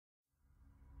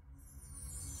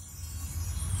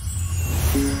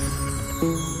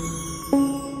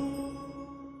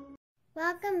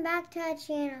welcome back to our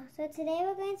channel. So today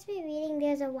we're going to be reading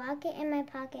There's a Wocket in My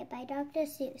Pocket by Dr.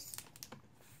 Seuss.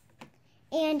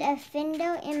 And a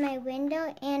window in my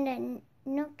window and a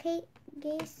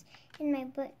note-case in my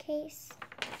bookcase.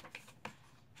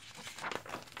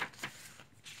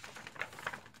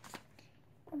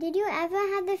 Did you ever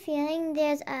have the feeling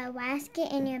there's a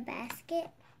wasket in your basket?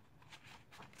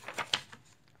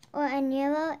 Or a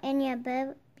bureau in your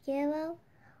bureau?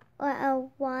 Or a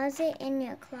closet in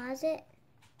your closet?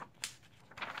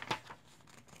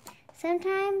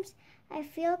 Sometimes I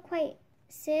feel quite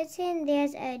certain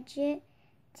there's a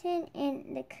curtain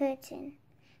in the curtain.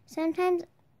 Sometimes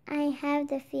I have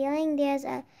the feeling there's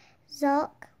a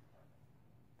clock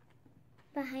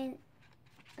behind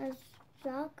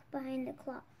the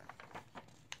clock.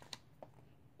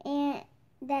 And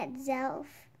that Zelf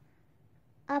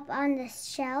up on the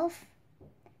shelf,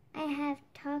 I have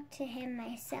talked to him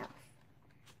myself.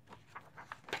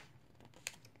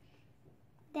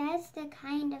 That's the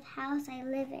kind of house I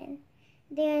live in.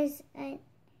 There's a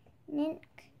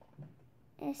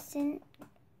sink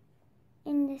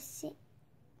in the sink.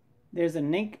 There's a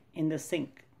nink in the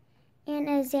sink. And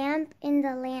a zamp in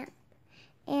the lamp.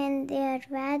 And they're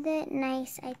rather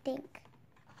nice, I think.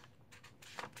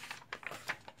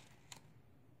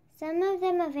 Some of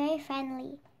them are very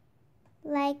friendly,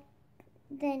 like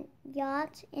the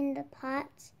yacht in the pot,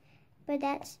 but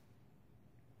that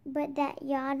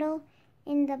yodel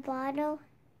in the bottle.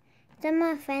 Some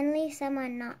are friendly, some are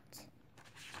not.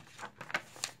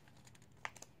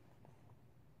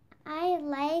 I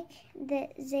like the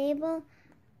Zabel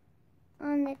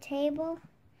on the table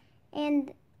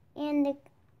and the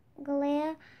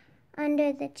glare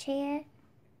under the chair.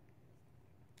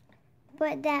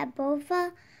 But that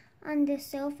bofa on the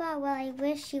sofa, well, I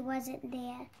wish she wasn't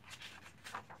there.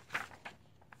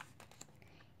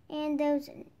 And those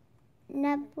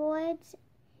nutboards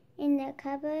in the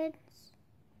cupboards,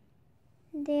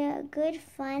 they're good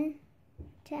fun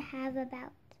to have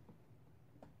about.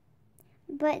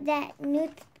 But that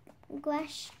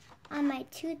toothbrush on my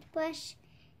toothbrush,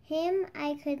 him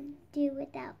I could do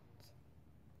without.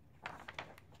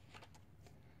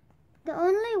 The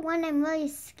only one I'm really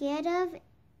scared of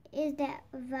is that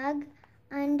rug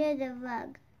under the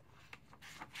rug.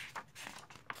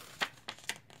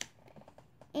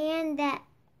 And that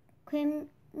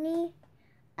chimney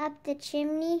up the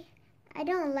chimney. I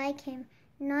don't like him,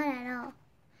 not at all.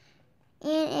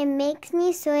 And it makes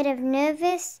me sort of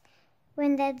nervous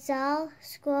when that doll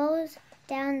scrolls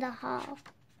down the hall.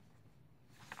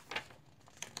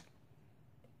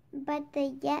 But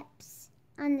the yeps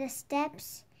on the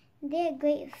steps, they're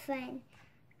great fun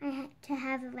to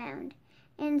have around.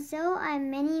 And so are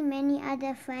many, many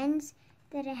other friends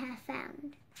that I have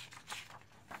found.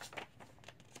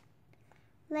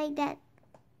 Like that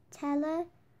Teller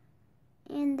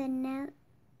and the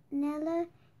Neller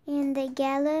and the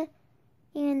Geller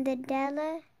and the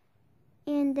Deller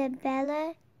and the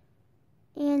Beller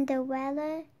and the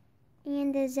Weller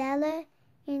and the Zeller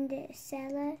and the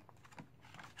Seller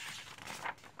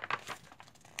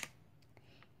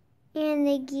and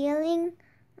the Geeling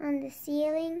on the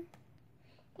ceiling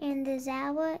and the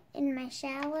Zower in my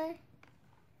shower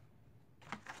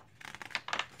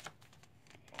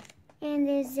and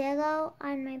the Zillow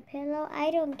on my pillow.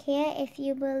 I don't care if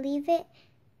you believe it.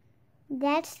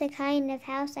 That's the kind of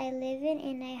house I live in,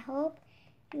 and I hope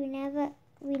we never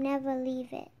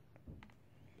leave it.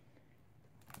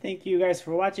 Thank you guys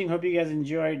for watching. Hope you guys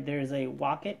enjoyed There's a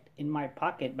Wocket in My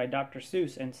Pocket by Dr.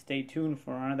 Seuss, and stay tuned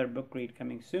for another book read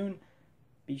coming soon.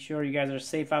 Be sure you guys are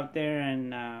safe out there,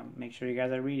 and make sure you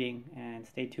guys are reading, and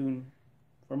stay tuned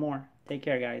for more. Take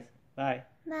care, guys. Bye.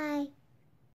 Bye.